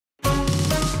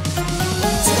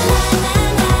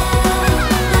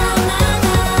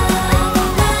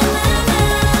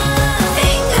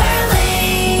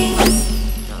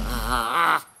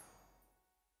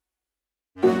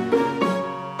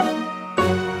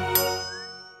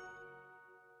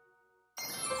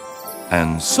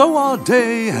And so our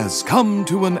day has come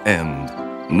to an end.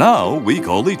 Now we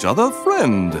call each other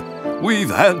friend. We've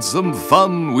had some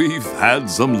fun, we've had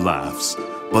some laughs.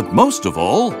 But most of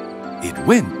all, it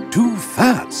went too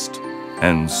fast.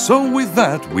 And so with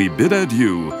that we bid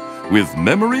adieu, with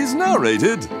memories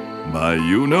narrated by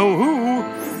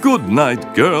you-know-who. Good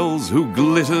night, girls who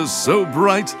glitter so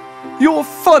bright. You're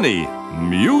funny,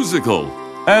 musical,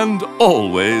 and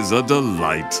always a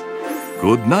delight.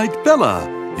 Good night,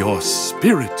 Bella, your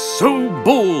spirit so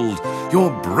bold.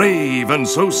 You're brave and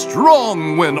so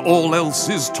strong when all else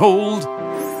is told.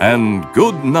 And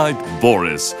good night,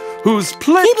 Boris, who's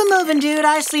Keep it moving, dude.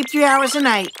 I sleep 3 hours a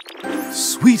night.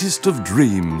 Sweetest of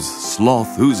dreams,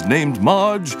 sloth who's named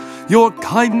Marge, your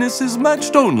kindness is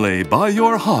matched only by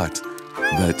your heart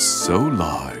that's so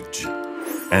large.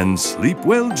 And sleep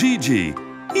well, Gigi,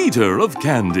 eater of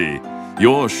candy,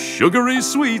 your sugary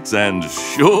sweets and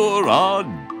sure are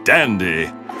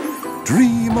dandy.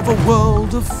 Dream of a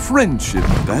world of friendship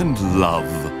and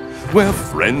love, where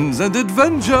friends and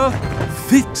adventure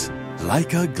fit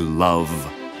like a glove.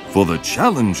 For the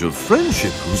challenge of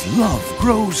friendship whose love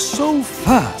grows so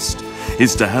fast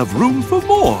is to have room for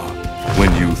more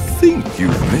when you think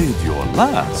you've made your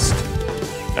last.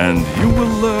 And you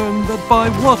will learn that by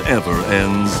whatever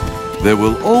ends, there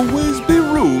will always be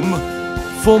room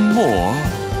for more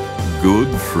good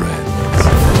friends.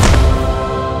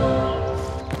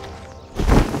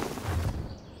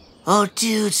 Oh,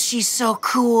 dude, she's so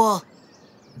cool.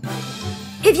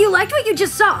 If you liked what you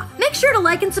just saw, make sure to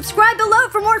like and subscribe below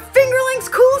for more Fingerlings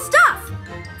cool stuff.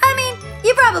 I mean,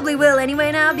 you probably will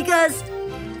anyway now because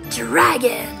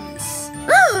dragons.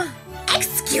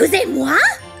 Excusez-moi?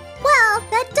 Well,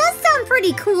 that does sound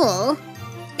pretty cool.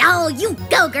 Oh, you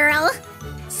go, girl.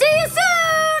 See you soon!